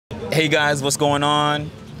Hey guys, what's going on?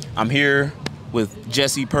 I'm here with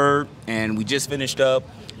Jesse Peart, and we just finished up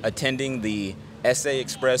attending the SA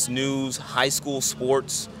Express News High School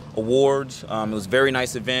Sports Awards. It was a very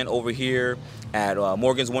nice event over here at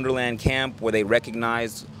Morgan's Wonderland Camp, where they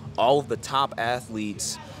recognized all of the top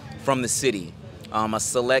athletes from the city. A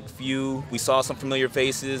select few. We saw some familiar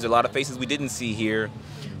faces, a lot of faces we didn't see here.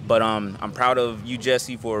 But I'm proud of you,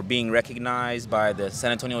 Jesse, for being recognized by the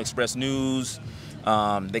San Antonio Express News.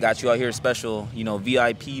 They got you out here special,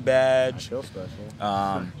 VIP badge. I feel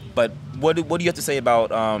special. But what do you have to say about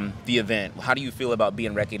the event? How do you feel about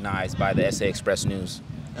being recognized by the SA Express News?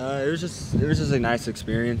 It was just a nice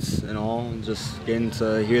experience and all. Just getting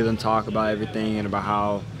to hear them talk about everything and about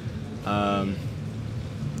how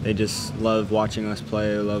they just love watching us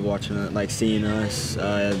play, love watching it, like seeing us,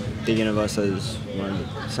 thinking of us as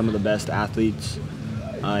some of the best athletes.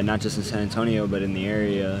 Not just in San Antonio, but in the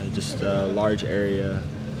area, just a large area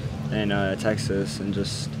in Texas, and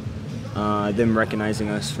just them recognizing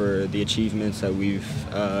us for the achievements that we've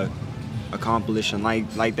accomplished, and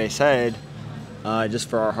like they said, just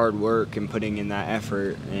for our hard work and putting in that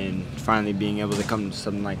effort, and finally being able to come to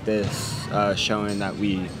something like this, showing that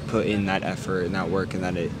we put in that effort and that work, and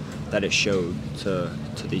that it showed to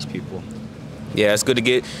these people. Yeah, it's good to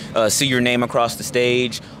get see your name across the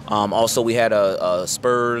stage. Also, we had a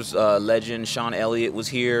Spurs legend, Sean Elliott, was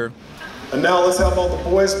here. And now let's have all the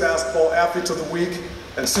boys basketball athletes of the week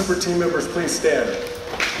and super team members please stand.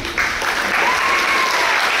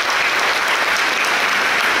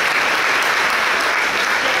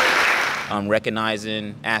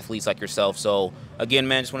 Recognizing athletes like yourself. So again,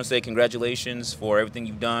 man, just want to say congratulations for everything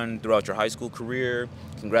you've done throughout your high school career.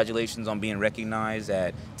 Congratulations on being recognized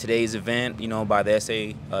at today's event, by the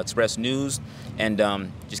SA Express News. And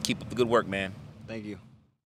just keep up the good work, man. Thank you.